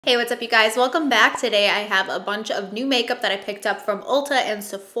Hey, what's up you guys? Welcome back. Today I have a bunch of new makeup that I picked up from Ulta and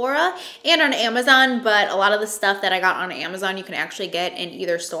Sephora and on Amazon, but a lot of the stuff that I got on Amazon you can actually get in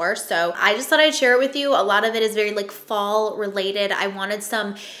either store. So I just thought I'd share it with you. A lot of it is very like fall related. I wanted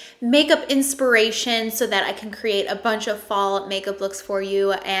some makeup inspiration so that I can create a bunch of fall makeup looks for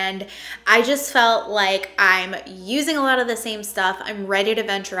you, and I just felt like I'm using a lot of the same stuff. I'm ready to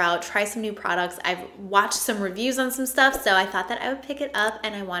venture out, try some new products. I've watched some reviews on some stuff, so I thought that I would pick it up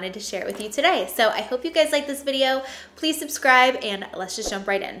and I wanted to share it with you today. So I hope you guys like this video. Please subscribe and let's just jump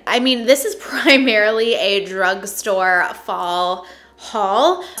right in. I mean, this is primarily a drugstore fall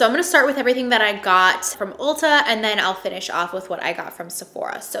haul. So I'm gonna start with everything that I got from Ulta and then I'll finish off with what I got from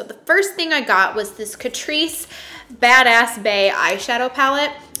Sephora. So the first thing I got was this Catrice Badass Bay eyeshadow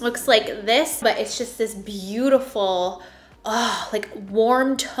palette. Looks like this, but it's just this beautiful, like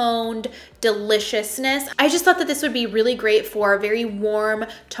warm toned deliciousness. I just thought that this would be really great for very warm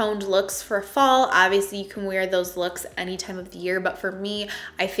toned looks for fall. Obviously you can wear those looks any time of the year, but for me,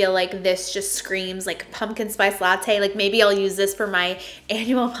 I feel like this just screams like pumpkin spice latte. Like maybe I'll use this for my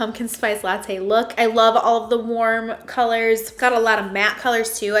annual pumpkin spice latte look. I love all of the warm colors. Got a lot of matte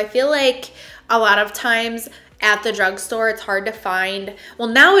colors too. I feel like a lot of times at the drugstore, it's hard to find, well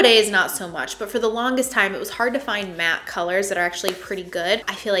nowadays not so much, but for the longest time it was hard to find matte colors that are actually pretty good.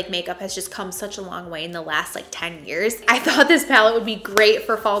 I feel like makeup has just come such a long way in the last like 10 years. I thought this palette would be great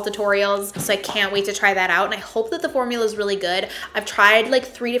for fall tutorials, so I can't wait to try that out, and I hope that the formula is really good. I've tried like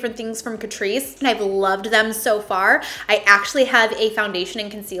 3 different things from Catrice and I've loved them so far. I actually have a foundation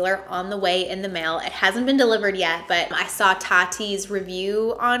and concealer on the way in the mail. It hasn't been delivered yet, but I saw Tati's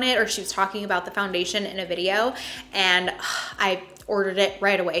review on it, or she was talking about the foundation in a video, and I ordered it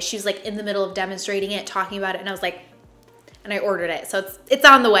right away. She was like in the middle of demonstrating it, talking about it, and I was like, and I ordered it. So it's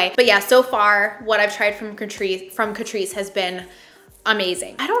on the way. But yeah, so far what I've tried from Catrice has been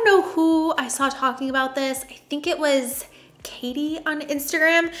amazing. I don't know who I saw talking about this. I think it was Katie on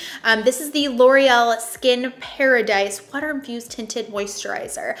Instagram. This is the L'Oreal Skin Paradise Water Infused Tinted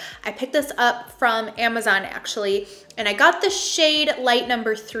Moisturizer. I picked this up from Amazon actually, and I got the shade light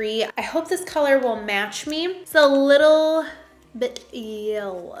number 3. I hope this color will match me. It's a little bit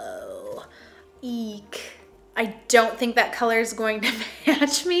yellow. Eek. I don't think that color is going to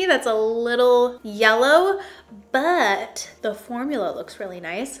match me. That's a little yellow, but the formula looks really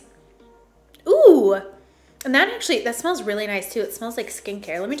nice. Ooh. And that smells really nice too. It smells like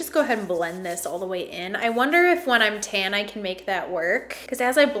skincare. Let me just go ahead and blend this all the way in. I wonder if when I'm tan, I can make that work. Because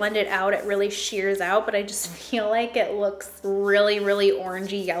as I blend it out, it really shears out, but I just feel like it looks really, really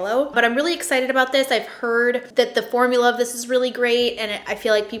orangey yellow. But I'm really excited about this. I've heard that the formula of this is really great, and I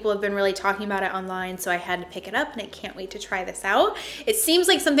feel like people have been really talking about it online, so I had to pick it up and I can't wait to try this out. It seems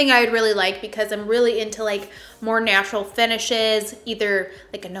like something I would really like because I'm really into like more natural finishes, either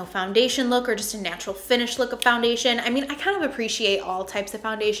like a no foundation look or just a natural finish look of foundation. I mean, I kind of appreciate all types of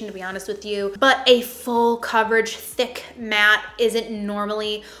foundation, to be honest with you, but a full coverage thick matte isn't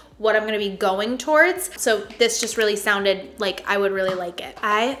normally what I'm gonna be going towards. So this just really sounded like I would really like it.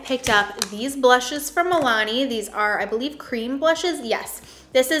 I picked up these blushes from Milani. These are, I believe, cream blushes. Yes,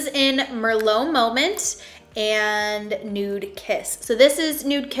 this is in Merlot Moment and Nude Kiss. So this is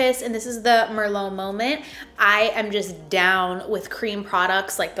Nude Kiss and this is the Merlot Moment. I am just down with cream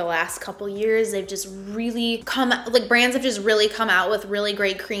products. Like the last couple years, they've just really brands have just really come out with really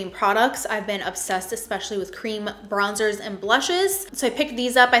great cream products. I've been obsessed, especially with cream bronzers and blushes. So I picked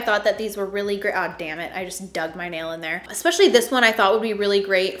these up. I thought that these were really great. Oh, damn it. I just dug my nail in there. Especially this one I thought would be really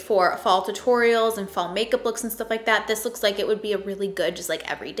great for fall tutorials and fall makeup looks and stuff like that. This looks like it would be a really good, just like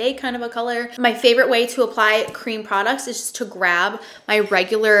everyday kind of a color. My favorite way to apply cream products is just to grab my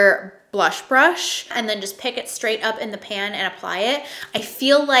regular blush brush and then just pick it straight up in the pan and apply it. I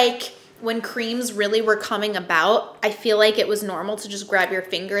feel like when creams really were coming about, I feel like it was normal to just grab your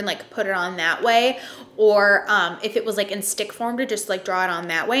finger and like put it on that way, or if it was like in stick form, to just like draw it on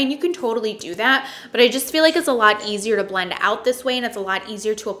that way, and you can totally do that, but I just feel like it's a lot easier to blend out this way, and it's a lot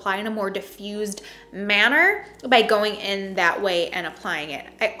easier to apply in a more diffused manner by going in that way and applying it.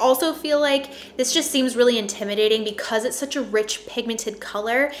 I also feel like this just seems really intimidating because it's such a rich pigmented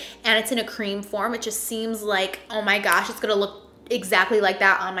color and it's in a cream form. It just seems like, oh my gosh, it's gonna look exactly like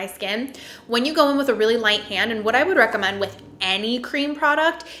that on my skin. When you go in with a really light hand, and what I would recommend with any cream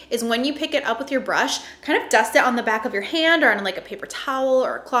product is when you pick it up with your brush, kind of dust it on the back of your hand or on like a paper towel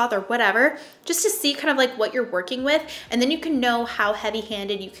or a cloth or whatever, just to see kind of like what you're working with, and then you can know how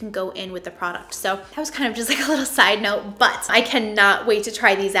heavy-handed you can go in with the product. So that was kind of just like a little side note, but I cannot wait to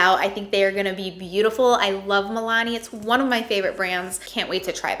try these out. I think they are gonna be beautiful. I love Milani. It's one of my favorite brands. Can't wait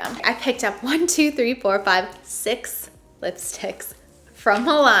to try them. I picked up 6 lipsticks from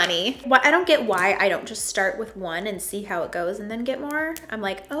Milani. I don't get why I don't just start with one and see how it goes and then get more. I'm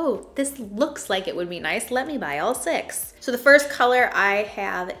like, oh, this looks like it would be nice. Let me buy all 6. So the first color I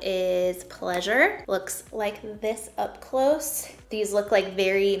have is Pleasure. Looks like this up close. These look like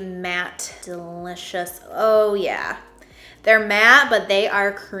very matte, delicious. Oh yeah. They're matte, but they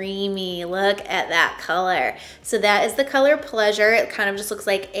are creamy. Look at that color. So that is the color Pleasure. It kind of just looks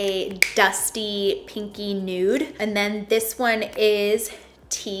like a dusty pinky nude. And then this one is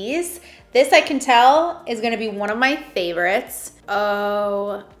Tease. This I can tell is gonna be one of my favorites.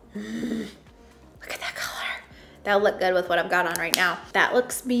 Oh, look at that color. That'll look good with what I've got on right now. That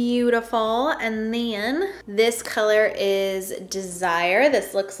looks beautiful. And then this color is Desire.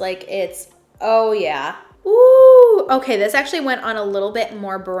 This looks like it's, oh yeah. Ooh, okay, this actually went on a little bit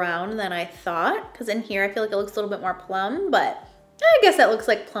more brown than I thought, because in here I feel like it looks a little bit more plum, but I guess that looks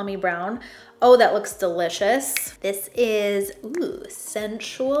like plummy brown. Oh, that looks delicious. This is, ooh,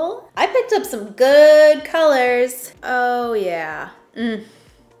 Sensual. I picked up some good colors. Oh yeah. So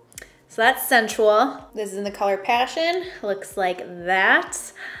that's Sensual. This is in the color Passion. Looks like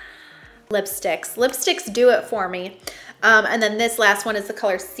that. Lipsticks. Lipsticks do it for me. And then this last one is the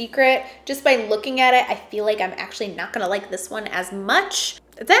color Secret. Just by looking at it, I feel like I'm actually not gonna like this one as much.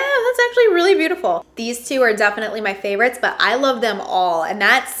 That's actually really beautiful. These two are definitely my favorites, but I love them all. And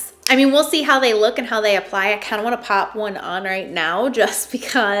that's, I mean, we'll see how they look and how they apply. I kind of want to pop one on right now just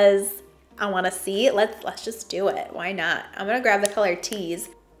because I want to see it. Let's just do it. Why not? I'm gonna grab the color Tease.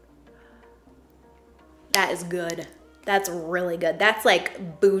 That is good. That's really good. That's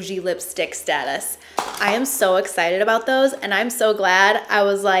like bougie lipstick status. I am so excited about those, and I'm so glad I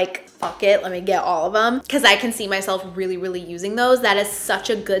was like, fuck it, let me get all of them, because I can see myself really, really using those. That is such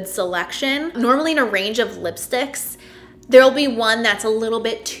a good selection. Normally in a range of lipsticks, there'll be one that's a little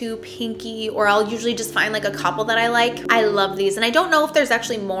bit too pinky, or I'll usually just find like a couple that I like. I love these, and I don't know if there's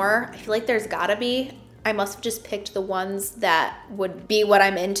actually more. I feel like there's gotta be. I must have just picked the ones that would be what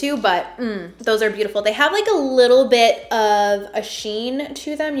I'm into, but those are beautiful. They have like a little bit of a sheen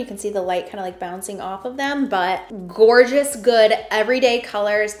to them. You can see the light kind of like bouncing off of them, but gorgeous, good everyday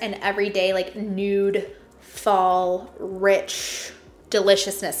colors and everyday like nude, fall, rich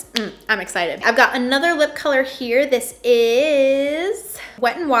deliciousness. I'm excited. I've got another lip color here. This is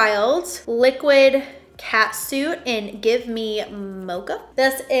Wet n Wild Liquid Catsuit in Give Me Mocha.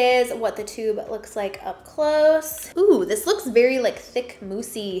 This is what the tube looks like up close. Ooh, this looks very like thick,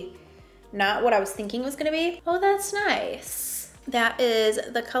 moussey. Not what I was thinking it was gonna be. Oh, that's nice. That is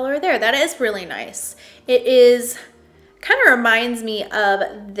the color there. That is really nice. It is, kind of reminds me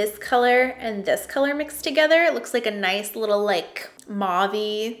of this color and this color mixed together. It looks like a nice little like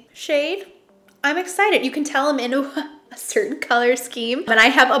mauve-y shade. I'm excited. You can tell I'm into a certain color scheme. And I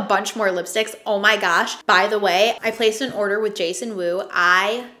have a bunch more lipsticks. Oh my gosh. By the way, I placed an order with Jason Wu.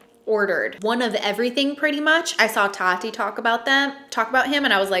 I ordered one of everything pretty much. I saw Tati talk about him,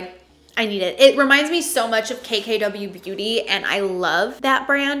 and I was like, I need it. It reminds me so much of KKW Beauty, and I love that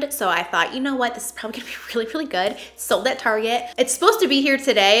brand. So I thought, you know what? This is probably gonna be really, really good. Sold at Target. It's supposed to be here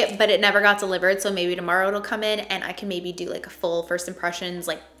today, but it never got delivered. So maybe tomorrow it'll come in and I can maybe do like a full first impressions,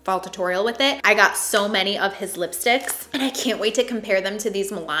 like fall tutorial with it. I got so many of his lipsticks, and I can't wait to compare them to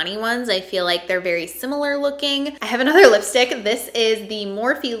these Milani ones. I feel like they're very similar looking. I have another lipstick. This is the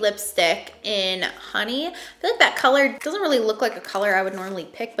Morphe lipstick in Honey. I feel like that color doesn't really look like a color I would normally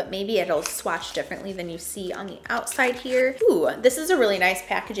pick, but maybe it'll swatch differently than you see on the outside here. Ooh, this is a really nice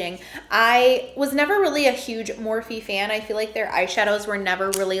packaging. I was never really a huge Morphe fan. I feel like their eyeshadows were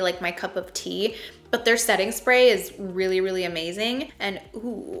never really like my cup of tea, but their setting spray is really, really amazing. And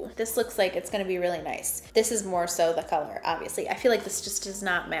ooh, this looks like it's gonna be really nice. This is more so the color, obviously. I feel like this just does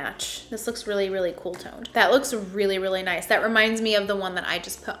not match. This looks really, really cool toned. That looks really, really nice. That reminds me of the one that I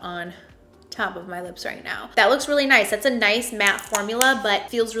just put on top of my lips right now. That looks really nice. That's a nice matte formula, but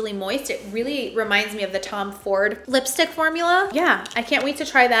feels really moist. It really reminds me of the Tom Ford lipstick formula. Yeah, I can't wait to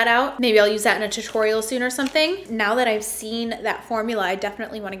try that out. Maybe I'll use that in a tutorial soon or something. Now that I've seen that formula, I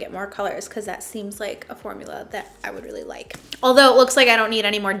definitely want to get more colors, because that seems like a formula that I would really like. Although it looks like I don't need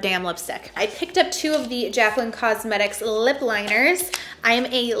any more damn lipstick. I picked up 2 of the Jaclyn Cosmetics lip liners. I am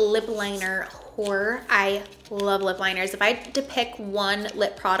a lip liner whore. I love lip liners. If I had to pick one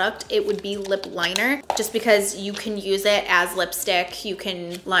lip product, it would be lip liner, just because you can use it as lipstick. You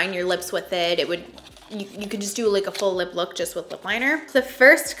can line your lips with it. You could just do like a full lip look just with lip liner. The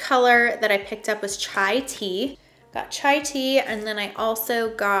first color that I picked up was Chai Tea. Got Chai Tea, and then I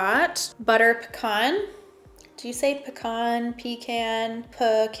also got Butter Pecan. Do you say pecan, pecan,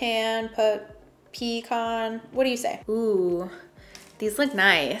 pecan? What do you say? Ooh, these look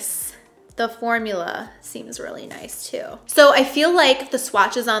nice. The formula seems really nice too. So I feel like the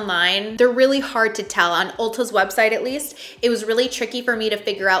swatches online, they're really hard to tell. On Ulta's website at least, it was really tricky for me to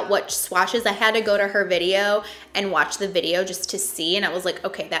figure out what swatches. I had to go to her video and watch the video just to see, and I was like,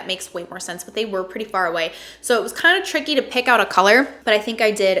 okay, that makes way more sense, but they were pretty far away. So it was kind of tricky to pick out a color, but I think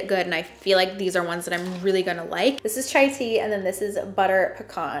I did good, and I feel like these are ones that I'm really gonna like. This is Chai Tea, and then this is Butter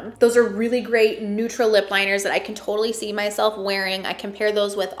Pecan. Those are really great neutral lip liners that I can totally see myself wearing. I compare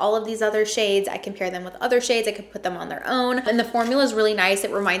those with all of these other shades. I compare them with other shades. I could put them on their own. And the formula is really nice.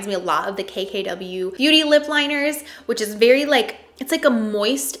 It reminds me a lot of the KKW Beauty lip liners, which is very like, it's like a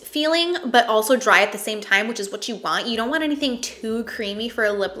moist feeling, but also dry at the same time, which is what you want. You don't want anything too creamy for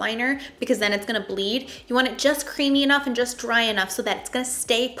a lip liner because then it's gonna bleed. You want it just creamy enough and just dry enough so that it's gonna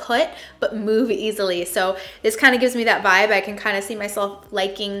stay put, but move easily. So this kind of gives me that vibe. I can kind of see myself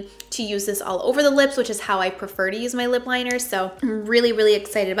liking to use this all over the lips, which is how I prefer to use my lip liners. So I'm really, really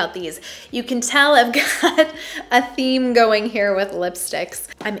excited about these. You can tell I've got a theme going here with lipsticks.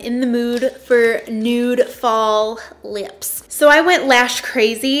 I'm in the mood for nude fall lips. So I went lash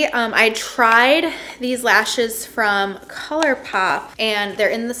crazy. I tried these lashes from ColourPop and they're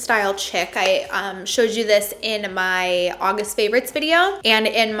in the style Chick. I showed you this in my August favorites video and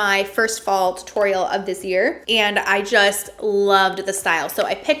in my first fall tutorial of this year. And I just loved the style. So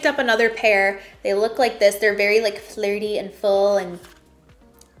I picked up another pair. They look like this. They're very like flirty and full and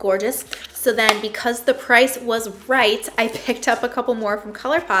gorgeous. So then because the price was right, I picked up a couple more from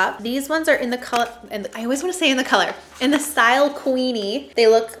ColourPop. These ones are in the color, and I always want to say in the color, in the style Queenie. They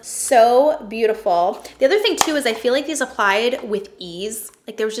look so beautiful. The other thing too is I feel like these applied with ease.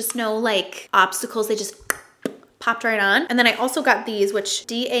 Like there was just no like obstacles. They just popped right on. And then I also got these, which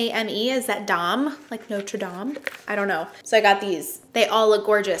D-A-M-E, is that Dame? Like Notre Dame? I don't know. So I got these. They all look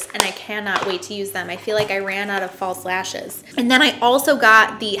gorgeous and I cannot wait to use them. I feel like I ran out of false lashes. And then I also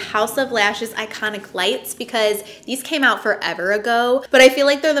got the House of Lashes Iconic Lights because these came out forever ago, but I feel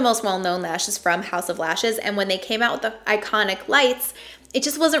like they're the most well-known lashes from House of Lashes. And when they came out with the Iconic Lights, it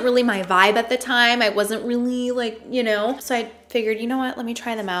just wasn't really my vibe at the time. I wasn't really like, you know, so I figured, you know what, let me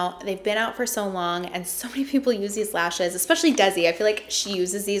try them out. They've been out for so long and so many people use these lashes, especially Desi. I feel like she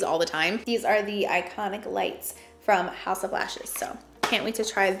uses these all the time. These are the Iconic Lights from House of Lashes, so can't wait to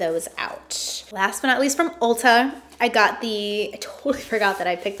try those out. Last but not least from Ulta, I got I totally forgot that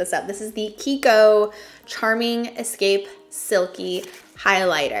I picked this up. This is the Kiko Charming Escape Silky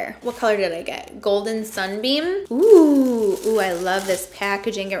highlighter. What color did I get? Golden Sunbeam. Ooh, I love this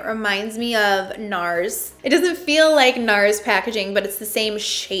packaging. It reminds me of NARS. It doesn't feel like NARS packaging, but it's the same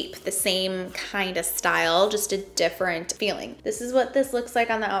shape, the same kind of style, just a different feeling. This is what this looks like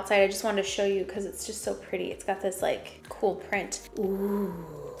on the outside. I just wanted to show you because it's just so pretty. It's got this like cool print. Ooh,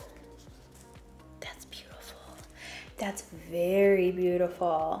 that's beautiful. That's very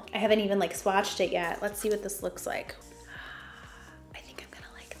beautiful. I haven't even like swatched it yet. Let's see what this looks like.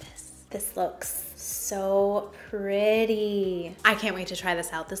 This looks so pretty. I can't wait to try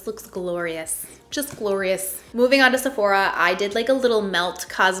this out. This looks glorious, just glorious. Moving on to Sephora, I did like a little Melt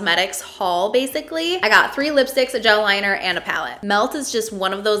Cosmetics haul basically. I got 3 lipsticks, a gel liner, and a palette. Melt is just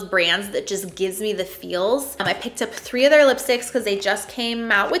one of those brands that just gives me the feels. I picked up 3 of their lipsticks because they just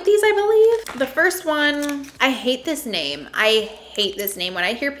came out with these, I believe. The first one, I hate this name. I hate this name. When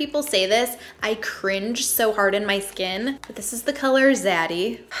I hear people say this, I cringe so hard in my skin. But this is the color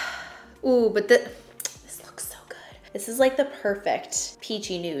Zaddy. Ooh, but this looks so good. This is like the perfect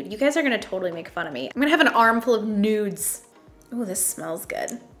peachy nude. You guys are gonna totally make fun of me. I'm gonna have an armful of nudes. Ooh, this smells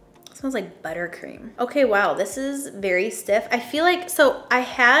good. It smells like buttercream. Okay, wow, this is very stiff. I feel like, so I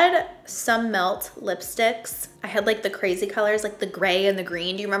had some Melt lipsticks. I had like the crazy colors, like the gray and the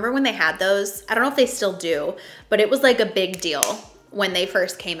green. Do you remember when they had those? I don't know if they still do, but it was like a big deal when they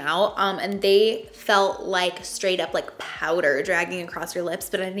first came out, and they felt like straight up like powder dragging across your lips,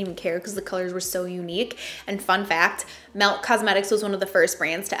 but I didn't even care because the colors were so unique. And fun fact, Melt Cosmetics was one of the first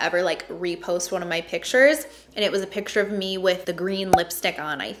brands to ever like repost one of my pictures, and it was a picture of me with the green lipstick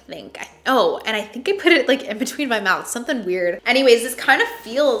on, I think. Oh, and I think I put it like in between my mouth, something weird. Anyways, this kind of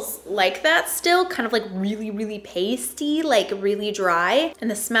feels like that still, kind of like really, really pasty, like really dry,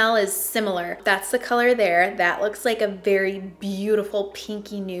 and the smell is similar. That's the color there. That looks like a very beautiful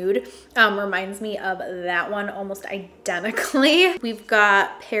pinky nude. Reminds me of that one almost identically. We've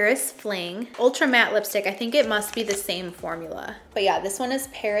got Paris Fling Ultra Matte Lipstick. I think it must be the same formula. But yeah, this one is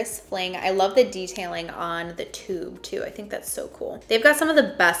Paris Fling. I love the detailing on the tube too. I think that's so cool. They've got some of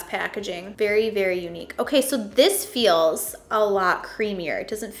the best packaging. Very, very unique. Okay, so this feels a lot creamier. It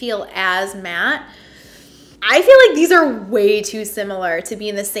doesn't feel as matte. I feel like these are way too similar to be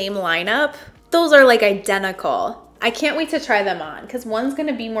in the same lineup. Those are like identical. I can't wait to try them on because one's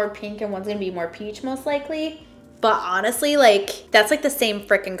gonna be more pink and one's gonna be more peach most likely. But honestly, like, that's like the same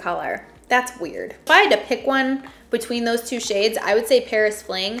freaking color. That's weird. If I had to pick one between those two shades, I would say Paris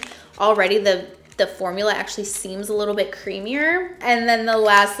Fling. Already the formula actually seems a little bit creamier. And then the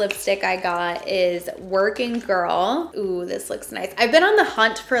last lipstick I got is Working Girl. Ooh, this looks nice. I've been on the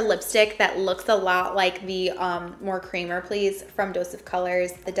hunt for a lipstick that looks a lot like the More Creamer Please from Dose of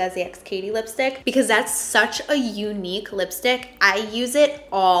Colors, the Desi X Katy lipstick, because that's such a unique lipstick. I use it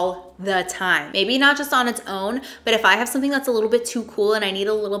all the time. Maybe not just on its own, but if I have something that's a little bit too cool and I need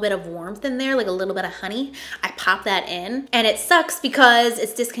a little bit of warmth in there, like a little bit of honey, I pop that in. And it sucks because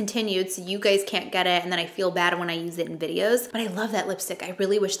it's discontinued, so you guys can't get it, and then I feel bad when I use it in videos. But I love that lipstick. I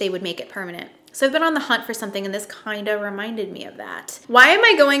really wish they would make it permanent. So I've been on the hunt for something, and this kind of reminded me of that. Why am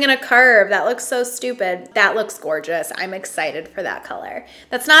I going in a curve? That looks so stupid. That looks gorgeous. I'm excited for that color.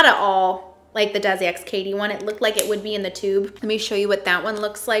 That's not at all like the Desi X Katy one. It looked like it would be in the tube. Let me show you what that one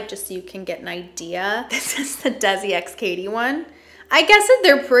looks like just so you can get an idea. This is the Desi X Katy one. I guess that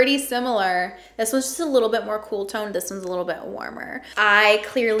they're pretty similar. This one's just a little bit more cool toned. This one's a little bit warmer. I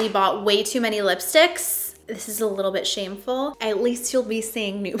clearly bought way too many lipsticks. This is a little bit shameful. At least you'll be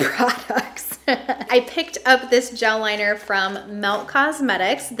seeing new products. I picked up this gel liner from Melt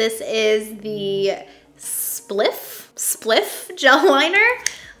Cosmetics. This is the Spliff gel liner.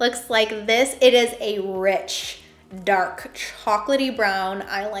 Looks like this. It is a rich, dark, chocolatey brown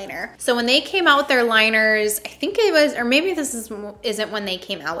eyeliner. So when they came out with their liners, I think it was, or maybe this isn't when they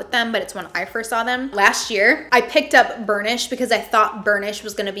came out with them, but it's when I first saw them last year. I picked up Burnish because I thought Burnish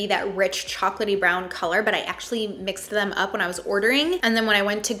was gonna be that rich, chocolatey brown color, but I actually mixed them up when I was ordering. And then when I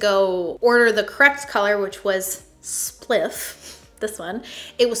went to go order the correct color, which was Spliff, this one,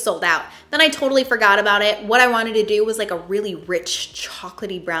 it was sold out. Then I totally forgot about it. What I wanted to do was like a really rich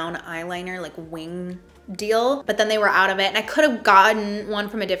chocolatey brown eyeliner, like wing deal, but then they were out of it, and I could have gotten one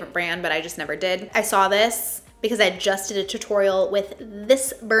from a different brand, but I just never did. I saw this because I just did a tutorial with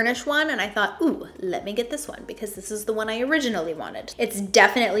this Burnish one, and I thought, ooh, let me get this one because this is the one I originally wanted. It's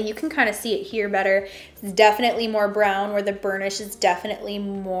definitely, you can kind of see it here better. It's definitely more brown, where the Burnish is definitely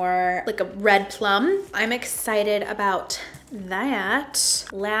more like a red plum. I'm excited about that.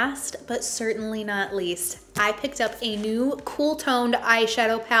 Last but certainly not least, I picked up a new cool toned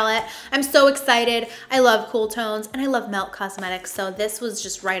eyeshadow palette. I'm so excited. I love cool tones and I love Melt Cosmetics, so this was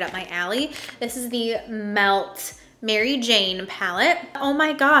just right up my alley. This is the Melt Mary Jane palette. Oh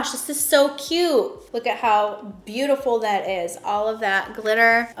my gosh, this is so cute. Look at how beautiful that is. All of that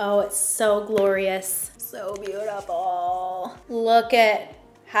glitter. Oh, it's so glorious. So beautiful. Look at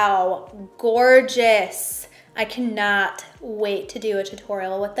how gorgeous. I cannot wait to do a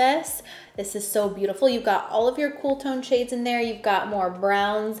tutorial with this. This is so beautiful. You've got all of your cool tone shades in there. You've got more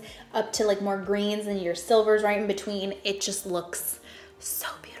browns up to like more greens and your silvers right in between. It just looks so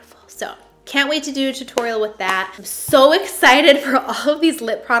beautiful. So can't wait to do a tutorial with that. I'm so excited for all of these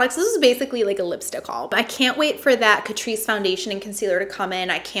lip products. This is basically like a lipstick haul. I can't wait for that Catrice foundation and concealer to come in.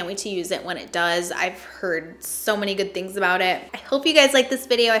 I can't wait to use it when it does. I've heard so many good things about it. I hope you guys liked this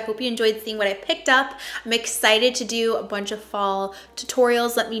video. I hope you enjoyed seeing what I picked up. I'm excited to do a bunch of fall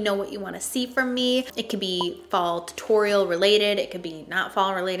tutorials. Let me know what you want to see from me. It could be fall tutorial related. It could be not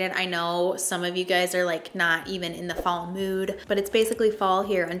fall related. I know some of you guys are like not even in the fall mood, but it's basically fall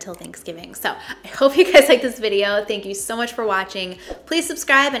here until Thanksgiving. So I hope you guys like this video. Thank you so much for watching. Please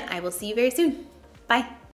subscribe and I will see you very soon. Bye.